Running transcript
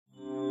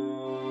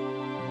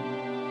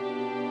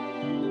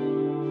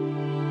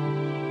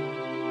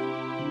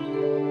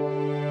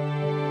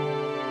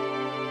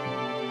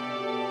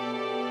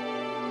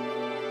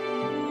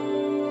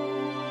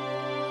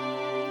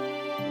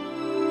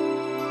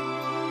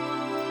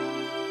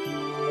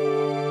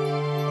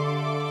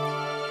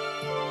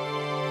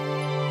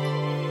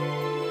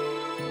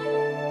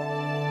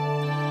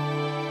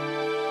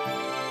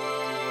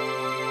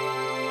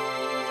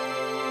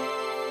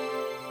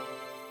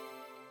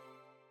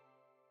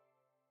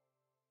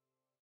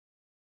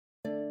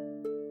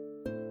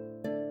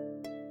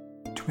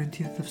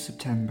20th of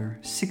September,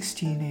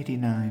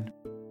 1689.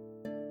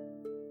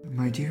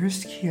 My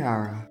dearest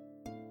Chiara,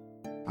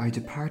 I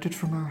departed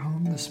from our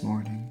home this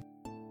morning.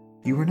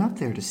 You were not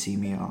there to see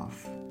me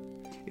off.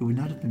 It would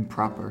not have been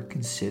proper,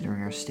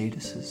 considering our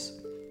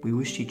statuses. We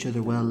wished each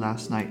other well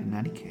last night in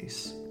any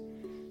case.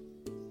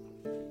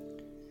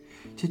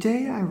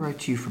 Today I write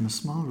to you from a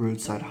small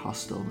roadside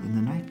hostel in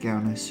the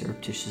nightgown I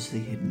surreptitiously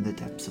hid in the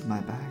depths of my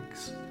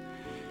bags.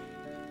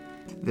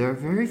 There are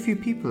very few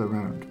people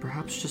around,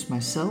 perhaps just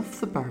myself,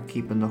 the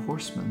barkeep, and the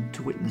horseman,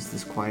 to witness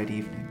this quiet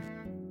evening.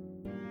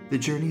 The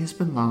journey has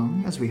been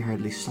long, as we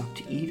hardly stopped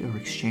to eat or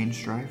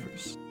exchange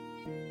drivers.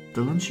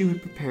 The lunch you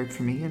had prepared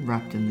for me and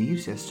wrapped in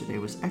leaves yesterday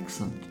was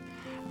excellent,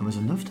 and was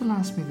enough to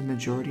last me the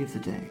majority of the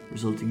day,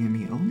 resulting in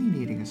me only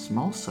needing a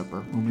small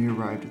supper when we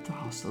arrived at the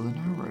hostel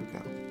an hour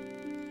ago.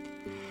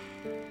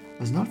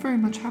 As not very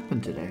much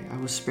happened today, I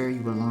will spare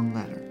you a long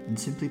letter, and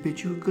simply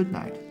bid you a good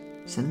night,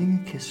 sending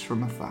a kiss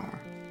from afar.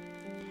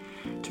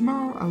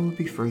 Tomorrow I will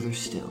be further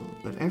still,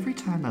 but every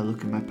time I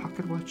look in my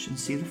pocket watch and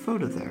see the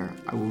photo there,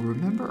 I will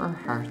remember our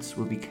hearts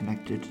will be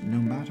connected no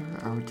matter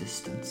our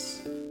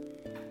distance.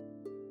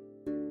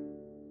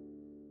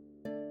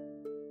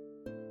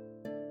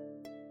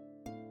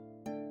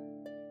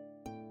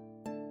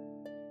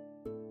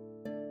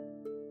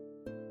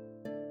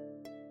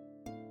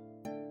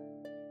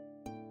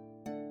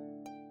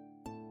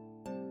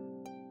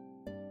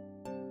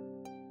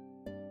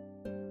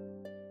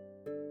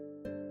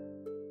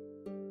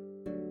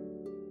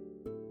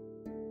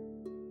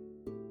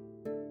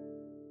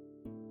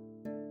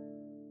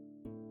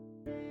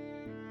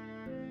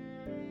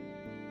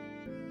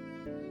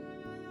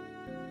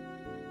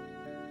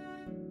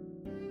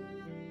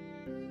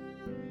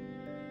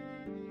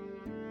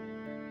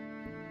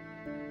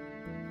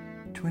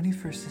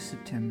 "21st of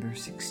September,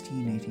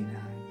 1689.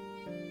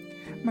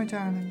 My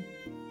darling,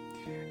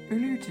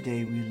 earlier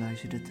today we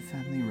alighted at the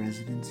family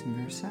residence in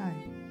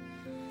Versailles.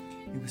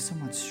 It was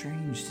somewhat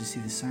strange to see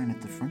the sign at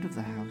the front of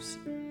the house.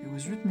 It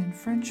was written in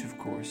French, of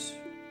course,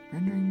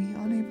 rendering me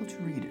unable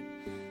to read it.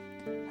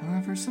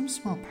 However, some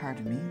small part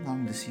of me,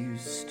 long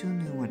disused, still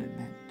knew what it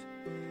meant.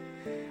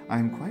 I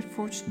am quite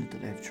fortunate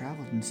that I have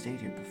travelled and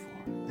stayed here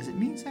before, as it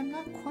means I am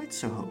not quite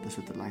so hopeless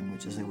with the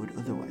language as I would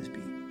otherwise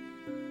be.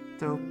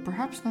 Though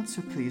perhaps not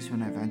so pleased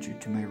when I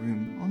ventured to my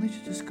room, only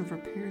to discover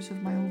pairs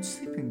of my old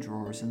sleeping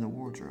drawers in the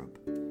wardrobe.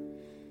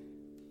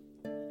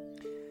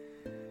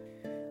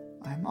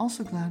 I am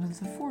also glad of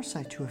the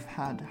foresight to have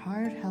had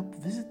hired help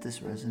visit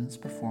this residence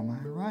before my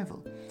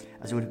arrival,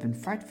 as it would have been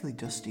frightfully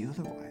dusty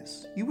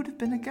otherwise. You would have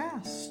been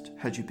aghast,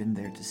 had you been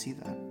there to see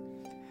that.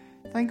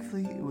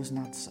 Thankfully, it was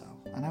not so,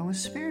 and I was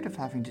spared of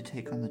having to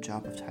take on the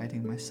job of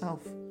tidying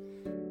myself.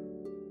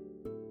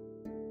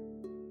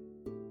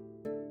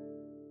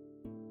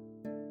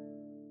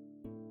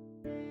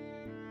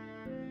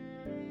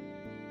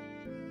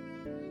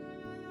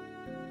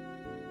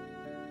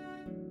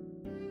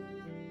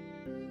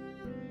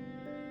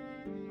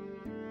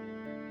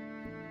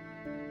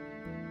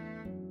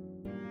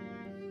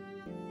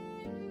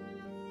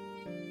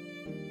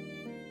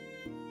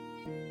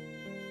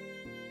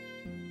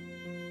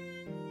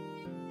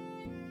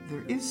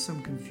 There is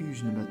some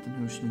confusion about the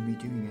notion of me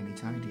doing any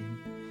tidying.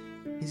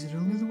 Is it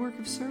only the work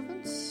of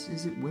servants?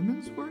 Is it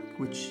women's work?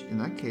 Which, in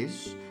that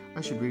case,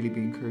 I should really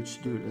be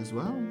encouraged to do it as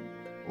well.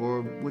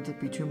 Or would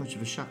that be too much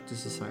of a shock to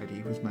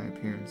society with my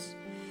appearance?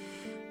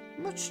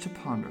 Much to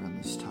ponder on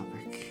this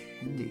topic,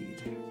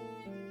 indeed.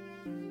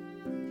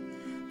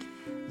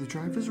 The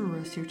drivers will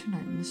rest here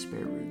tonight in the spare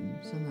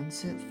rooms, and then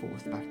set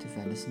forth back to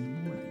Venice in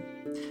the morning.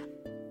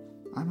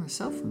 I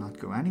myself will not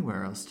go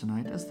anywhere else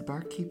tonight, as the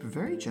barkeep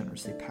very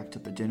generously packed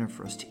up a dinner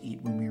for us to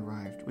eat when we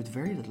arrived, with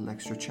very little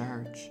extra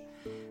charge.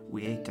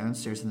 We ate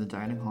downstairs in the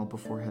dining hall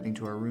before heading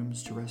to our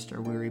rooms to rest our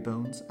weary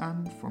bones,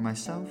 and, for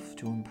myself,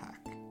 to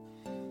unpack.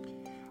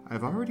 I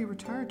have already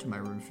retired to my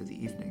room for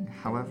the evening.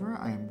 However,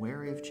 I am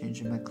wary of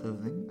changing my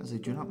clothing, as I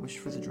do not wish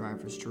for the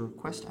drivers to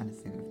request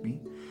anything of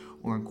me,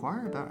 or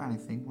inquire about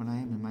anything when I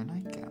am in my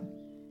nightgown.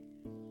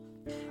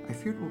 I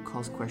fear it will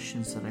cause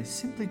questions that I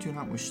simply do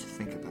not wish to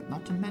think about,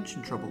 not to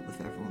mention trouble with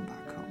everyone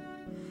back home.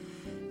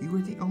 You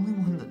are the only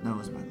one that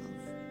knows, my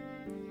love.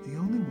 The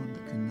only one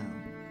that can know.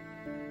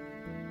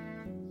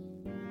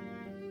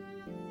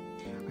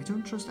 I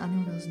don't trust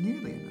anyone else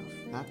nearly enough.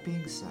 That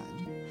being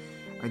said,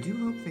 I do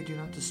hope they do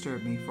not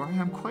disturb me, for I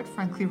am quite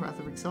frankly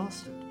rather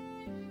exhausted.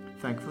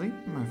 Thankfully,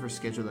 my first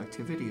scheduled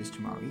activity is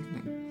tomorrow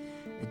evening,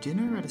 a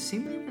dinner at a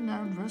seemingly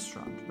renowned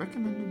restaurant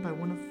recommended by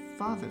one of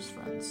Father's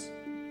friends.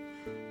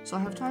 So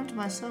I have time to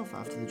myself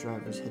after the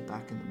drivers head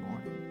back in the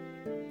morning.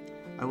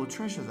 I will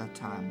treasure that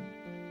time,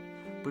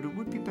 but it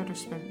would be better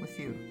spent with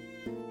you.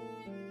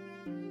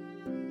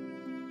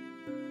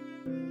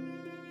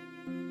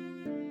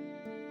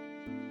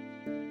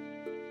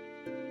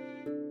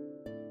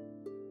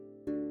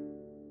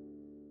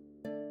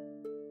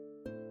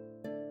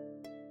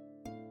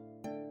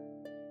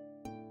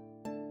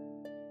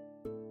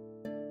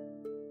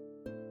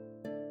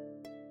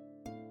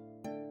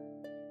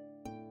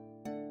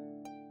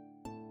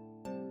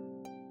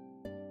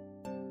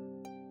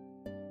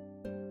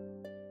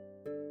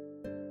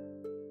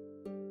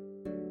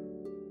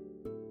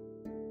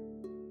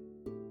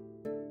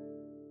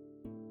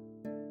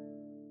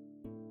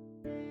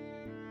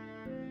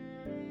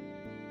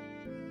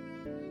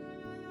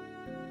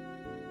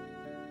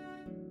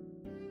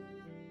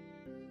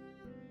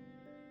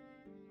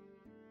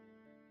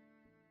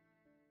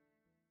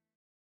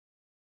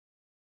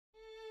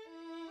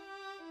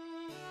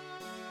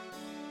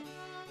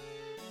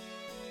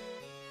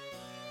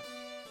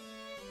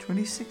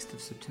 26th of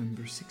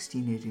September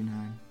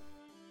 1689.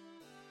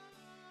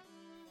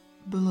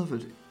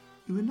 Beloved,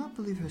 you would not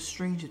believe how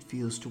strange it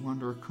feels to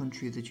wander a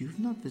country that you have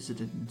not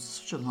visited in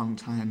such a long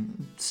time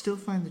and still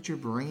find that your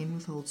brain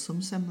withholds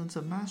some semblance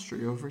of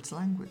mastery over its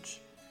language.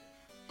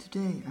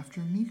 Today, after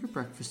a meagre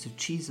breakfast of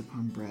cheese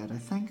upon bread, I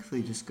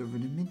thankfully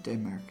discovered a midday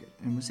market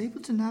and was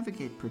able to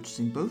navigate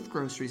purchasing both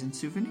groceries and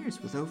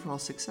souvenirs with overall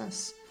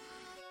success.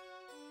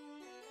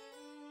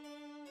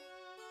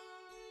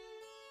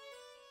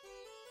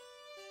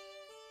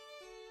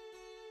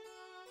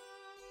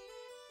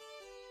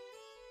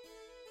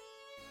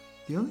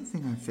 The only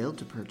thing I failed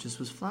to purchase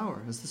was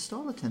flour, as the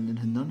stall attendant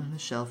had none on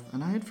his shelf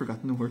and I had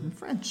forgotten the word in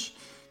French.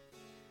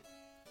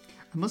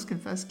 I must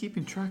confess,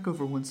 keeping track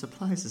over one's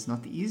supplies is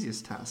not the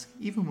easiest task,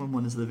 even when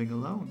one is living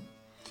alone.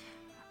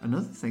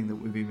 Another thing that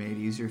would be made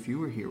easier if you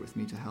were here with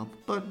me to help,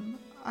 but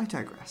I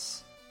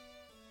digress.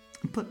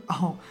 But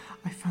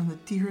I found the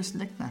dearest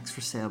knickknacks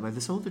for sale by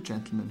this older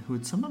gentleman who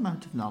had some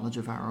amount of knowledge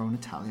of our own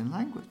Italian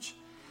language.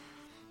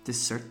 This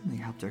certainly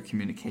helped our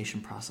communication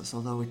process,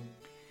 although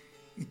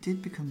it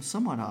did become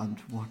somewhat odd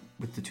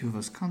with the two of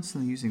us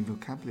constantly using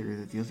vocabulary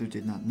that the other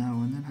did not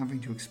know and then having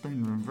to explain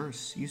in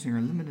reverse using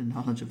our limited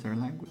knowledge of their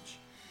language.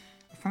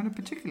 I found a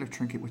particular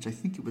trinket which I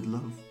think you would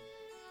love.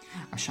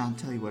 I shan't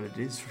tell you what it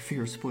is for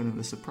fear of spoiling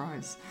the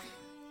surprise.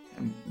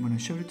 And when I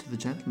showed it to the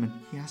gentleman,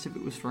 he asked if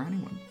it was for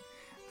anyone.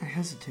 I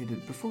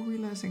hesitated before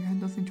realizing I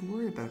had nothing to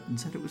worry about and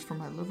said it was for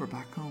my lover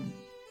back home.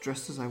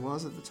 Dressed as I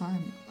was at the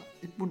time,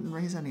 it wouldn't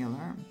raise any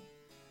alarm.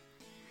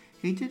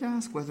 He did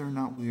ask whether or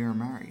not we were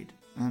married,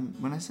 and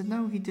when I said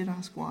no, he did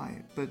ask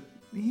why, but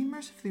he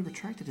mercifully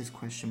retracted his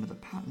question with a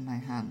pat in my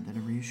hand and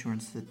a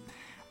reassurance that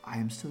I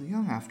am still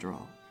young after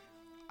all.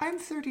 I am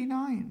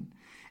 39.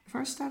 If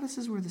our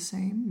statuses were the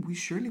same, we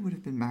surely would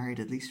have been married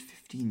at least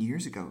 15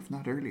 years ago, if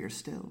not earlier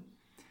still.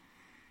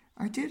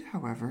 I did,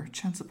 however,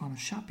 chance upon a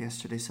shop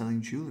yesterday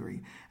selling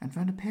jewellery and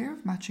found a pair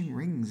of matching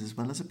rings as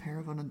well as a pair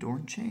of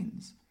unadorned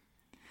chains.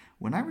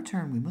 When I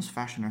return, we must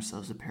fashion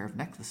ourselves a pair of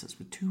necklaces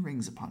with 2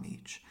 rings upon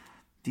each.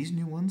 These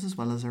new ones as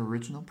well as our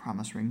original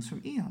promise rings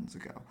from eons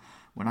ago,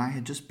 when I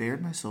had just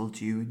bared my soul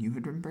to you and you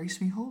had embraced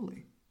me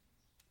wholly.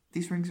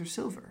 These rings are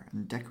silver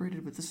and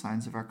decorated with the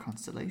signs of our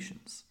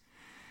constellations.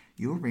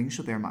 Your ring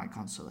shall bear my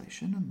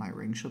constellation, and my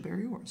ring shall bear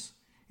yours.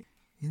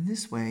 In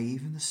this way,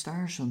 even the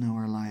stars shall know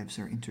our lives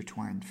are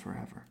intertwined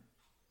forever.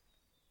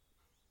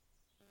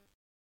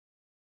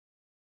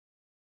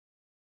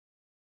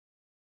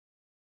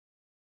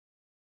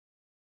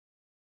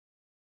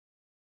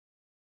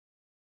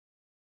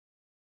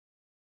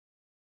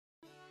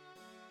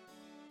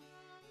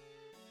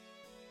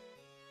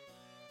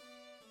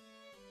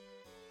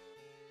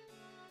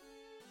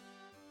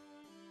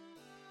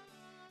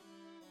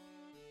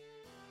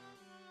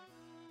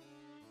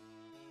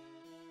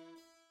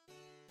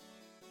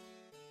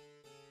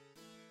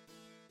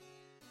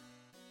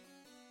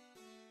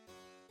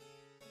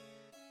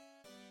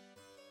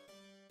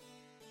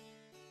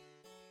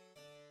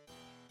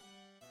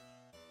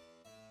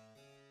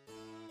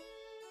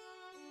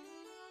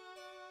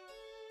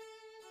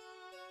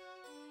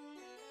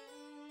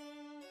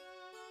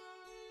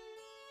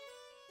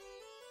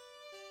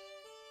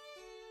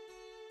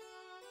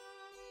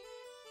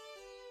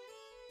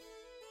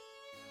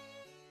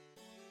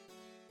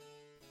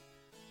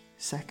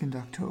 "2nd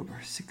October,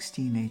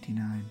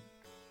 1689.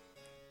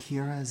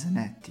 Chiara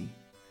Zanetti.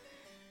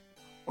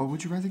 Or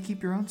would you rather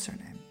keep your own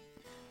surname?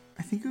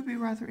 I think it would be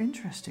rather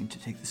interesting to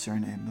take the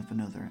surname of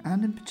another,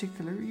 and in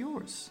particular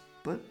yours.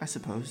 But I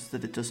suppose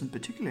that it doesn't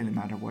particularly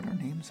matter what our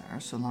names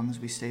are, so long as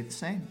we stay the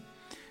same,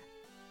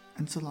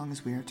 and so long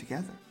as we are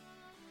together.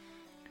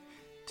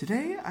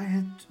 Today I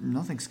had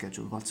nothing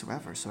scheduled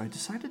whatsoever, so I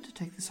decided to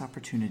take this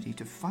opportunity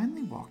to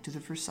finally walk to the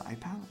Versailles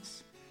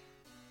Palace.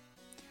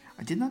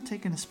 I did not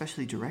take an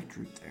especially direct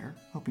route there,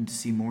 hoping to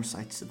see more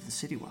sights of the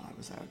city while I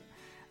was out.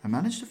 I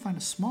managed to find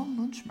a small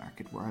lunch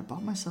market where I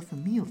bought myself a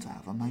meal to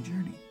have on my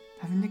journey,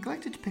 having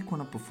neglected to pick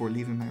one up before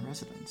leaving my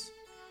residence.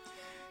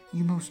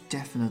 You most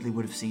definitely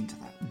would have seen to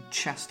that and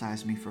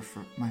chastised me for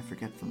my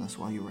forgetfulness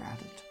while you were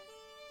at it.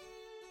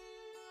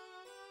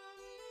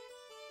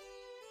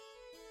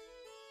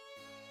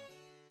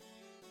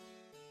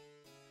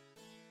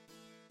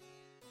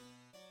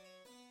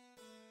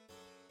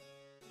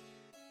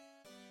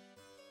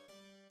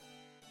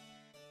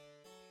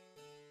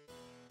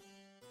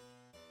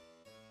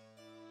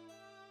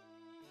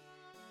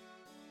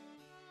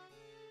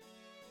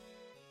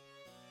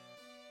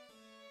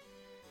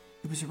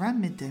 It was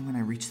around midday when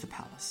I reached the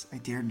palace. I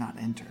dared not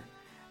enter,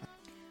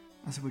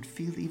 as I would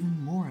feel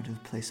even more out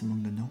of place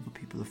among the noble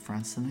people of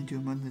France than I do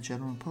among the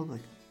general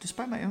public,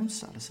 despite my own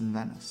status in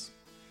Venice.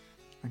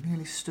 I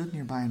merely stood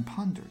nearby and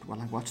pondered while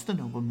I watched the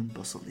noblemen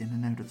bustle in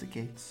and out of the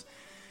gates.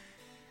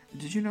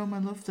 Did you know, my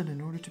love, that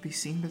in order to be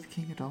seen by the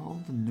king at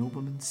all, the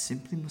noblemen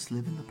simply must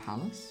live in the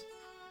palace?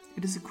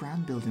 It is a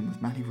grand building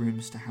with many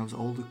rooms to house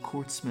all the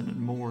courtsmen and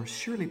more,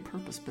 surely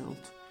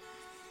purpose-built.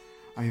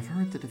 I have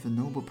heard that if a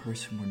noble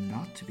person were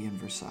not to be in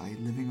Versailles,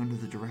 living under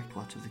the direct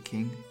watch of the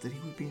king, that he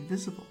would be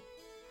invisible.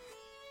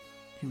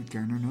 He would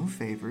garner no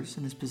favours,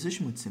 and his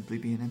position would simply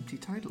be an empty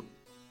title.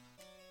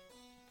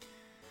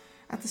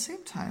 At the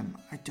same time,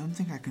 I don't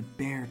think I could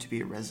bear to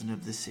be a resident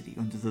of the city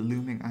under the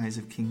looming eyes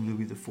of King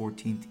Louis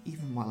XIV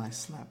even while I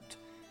slept.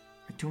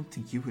 I don't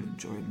think you would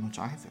enjoy it much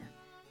either.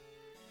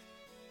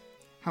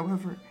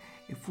 However,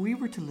 if we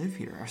were to live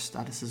here, our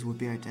statuses would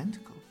be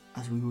identical,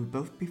 as we would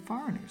both be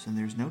foreigners, and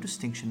there is no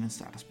distinction in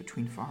status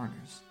between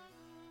foreigners.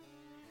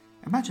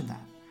 Imagine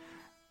that.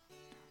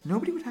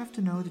 Nobody would have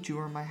to know that you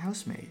were my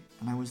housemaid,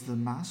 and I was the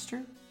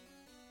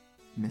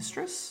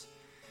mistress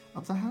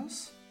of the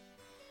house.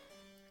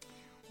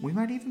 We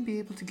might even be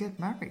able to get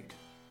married.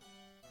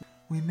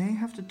 We may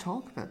have to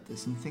talk about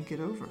this and think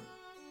it over.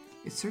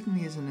 It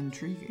certainly is an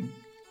intriguing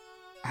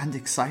and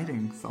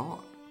exciting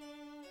thought.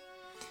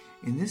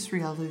 In this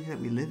reality that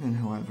we live in,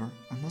 however,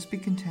 I must be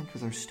content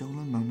with our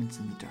stolen moments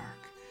in the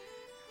dark.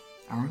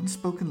 Our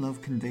unspoken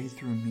love conveyed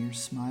through a mere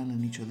smile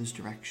in each other's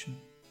direction.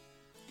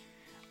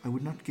 I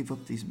would not give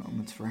up these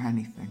moments for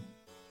anything.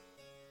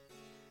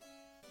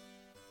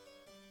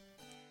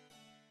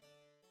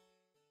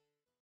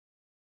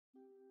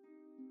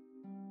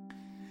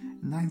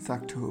 9th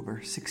October,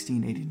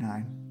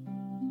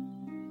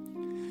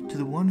 1689. To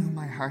the one whom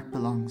my heart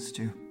belongs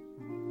to.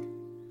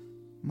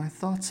 My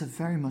thoughts have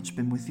very much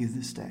been with you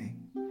this day.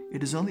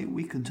 It is only a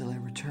week until I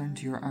return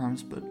to your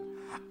arms, but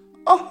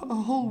a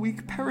whole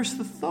week, perish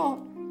the thought!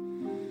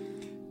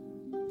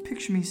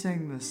 Picture me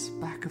saying this,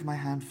 back of my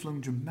hand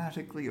flung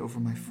dramatically over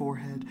my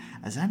forehead,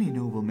 as any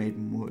noble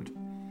maiden would.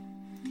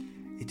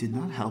 It did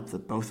not help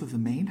that both of the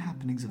main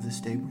happenings of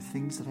this day were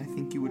things that I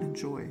think you would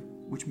enjoy,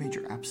 which made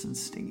your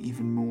absence sting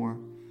even more.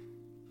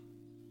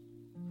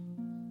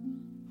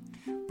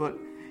 But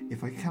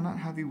if I cannot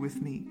have you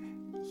with me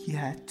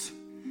yet,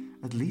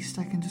 at least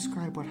I can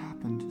describe what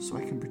happened, so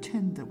I can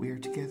pretend that we are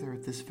together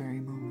at this very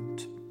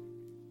moment.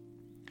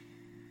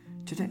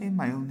 Today,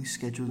 my only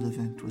scheduled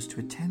event was to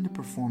attend a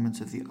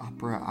performance of the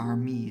opera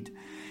Armide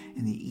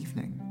in the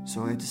evening,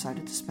 so I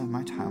decided to spend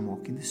my time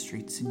walking the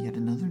streets in yet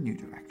another new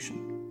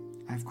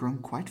direction. I've grown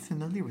quite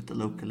familiar with the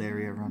local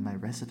area around my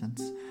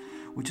residence,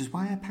 which is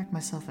why I packed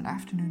myself an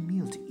afternoon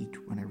meal to eat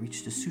when I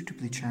reached a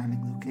suitably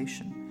charming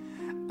location.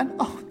 And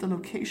the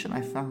location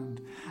I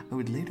found! I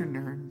would later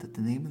learn that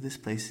the name of this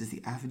place is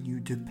the Avenue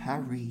de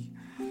Paris.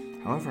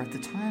 However, at the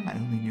time I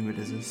only knew it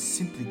as a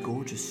simply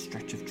gorgeous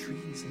stretch of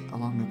trees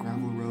along a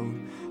gravel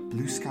road,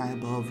 blue sky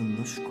above and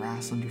lush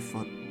grass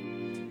underfoot.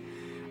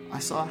 I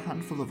saw a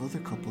handful of other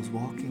couples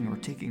walking or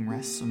taking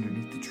rests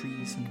underneath the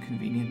trees on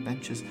convenient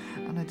benches,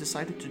 and I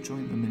decided to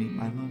join them and eat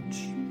my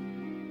lunch.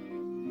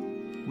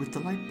 With the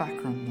light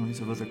background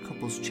noise of other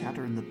couples'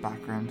 chatter in the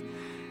background,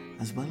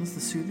 as well as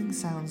the soothing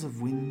sounds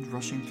of wind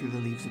rushing through the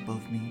leaves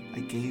above me,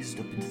 I gazed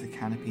up into the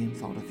canopy and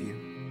thought of you.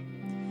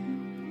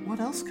 What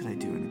else could I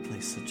do in a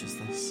place such as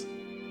this?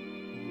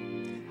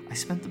 I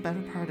spent the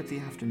better part of the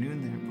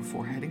afternoon there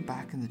before heading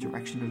back in the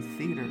direction of the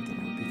theatre that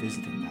I would be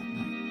visiting that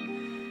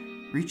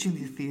night. Reaching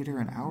the theatre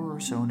an hour or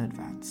so in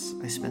advance,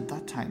 I spent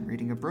that time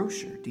reading a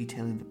brochure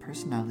detailing the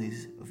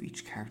personalities of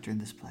each character in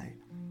this play,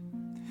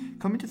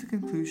 coming to the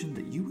conclusion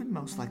that you would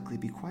most likely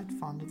be quite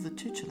fond of the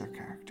titular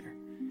character.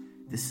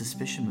 This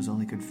suspicion was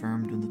only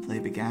confirmed when the play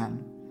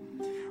began.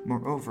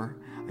 Moreover,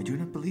 I do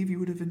not believe you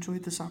would have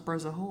enjoyed this opera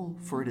as a whole,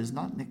 for it is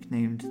not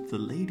nicknamed the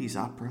Ladies'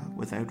 Opera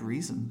without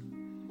reason.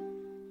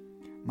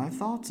 My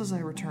thoughts as I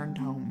returned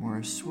home were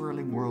a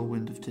swirling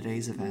whirlwind of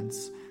today's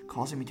events,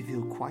 causing me to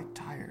feel quite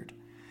tired.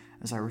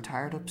 As I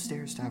retired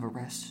upstairs to have a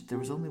rest, there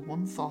was only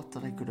one thought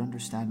that I could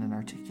understand and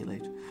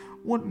articulate.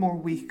 One more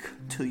week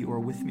till you are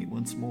with me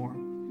once more.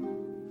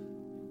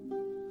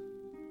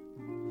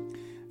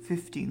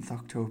 15th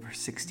October,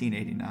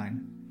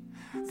 1689.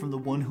 From the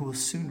one who will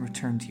soon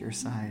return to your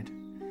side.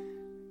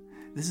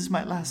 This is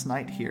my last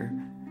night here.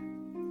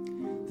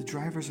 The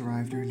drivers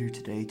arrived earlier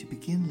today to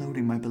begin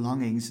loading my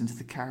belongings into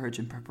the carriage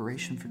in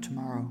preparation for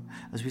tomorrow,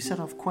 as we set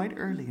off quite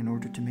early in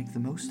order to make the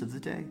most of the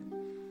day.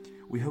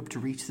 We hope to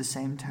reach the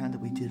same town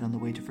that we did on the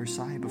way to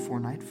Versailles before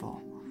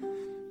nightfall.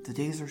 The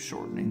days are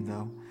shortening,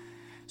 though,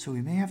 so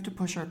we may have to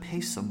push our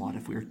pace somewhat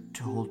if we are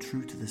to hold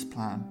true to this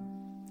plan.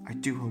 I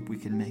do hope we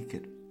can make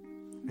it.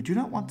 I do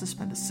not want to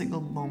spend a single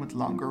moment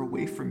longer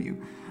away from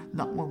you,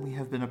 not when we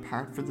have been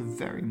apart for the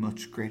very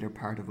much greater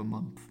part of a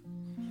month.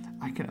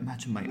 I can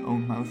imagine my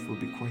own mouth will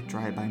be quite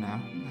dry by now,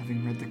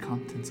 having read the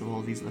contents of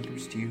all these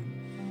letters to you.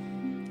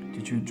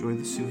 Did you enjoy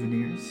the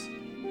souvenirs?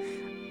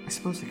 I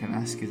suppose I can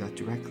ask you that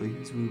directly,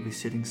 as we will be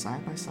sitting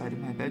side by side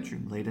in my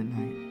bedroom late at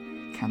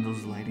night,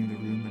 candles lighting the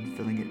room and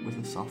filling it with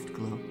a soft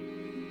glow.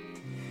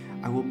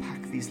 I will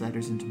pack these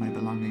letters into my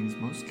belongings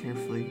most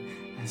carefully,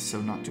 as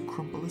so not to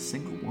crumple a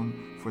single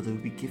one, for they will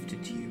be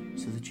gifted to you,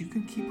 so that you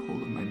can keep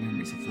hold of my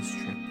memories of this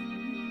trip.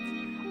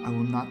 I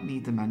will not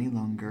need them any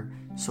longer,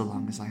 so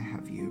long as I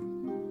have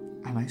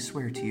you. And I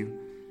swear to you,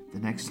 the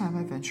next time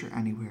I venture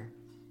anywhere,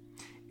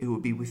 it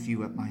will be with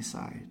you at my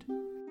side.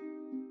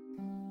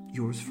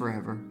 Yours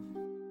forever,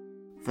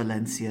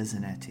 Valencia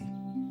Zanetti.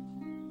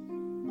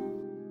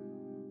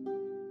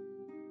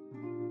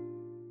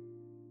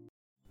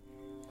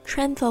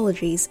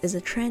 Tranthologies is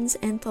a trans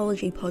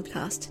anthology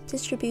podcast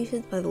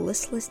distributed by the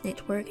Listless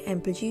Network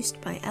and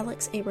produced by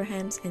Alex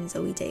Abrahams and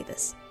Zoe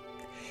Davis.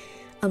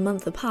 A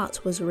Month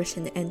Apart was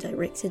written and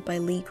directed by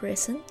Lee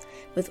Grierson,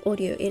 with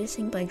audio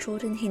editing by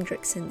Jordan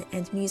Hendrickson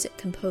and music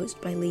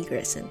composed by Lee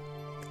Grierson.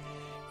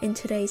 In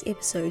today's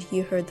episode,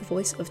 you heard the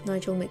voice of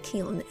Nigel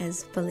McKeown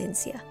as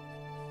Valencia.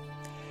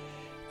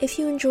 If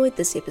you enjoyed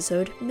this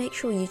episode, make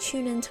sure you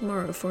tune in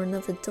tomorrow for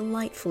another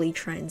delightfully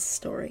trans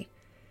story.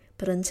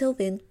 But until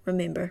then,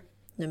 remember,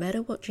 no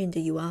matter what gender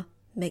you are,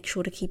 make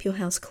sure to keep your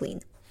house clean.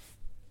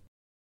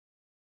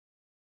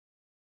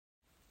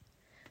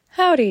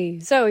 Howdy,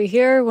 Zoe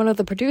here, one of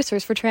the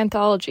producers for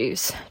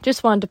Tranthologies.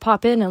 Just wanted to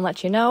pop in and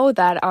let you know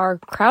that our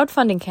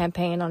crowdfunding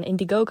campaign on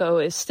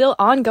Indiegogo is still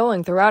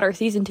ongoing throughout our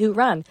Season 2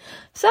 run.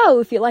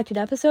 So, if you liked an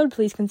episode,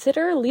 please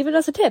consider leaving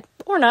us a tip.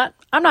 Or not.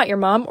 I'm not your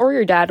mom, or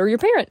your dad, or your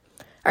parent.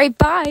 Alright,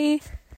 bye!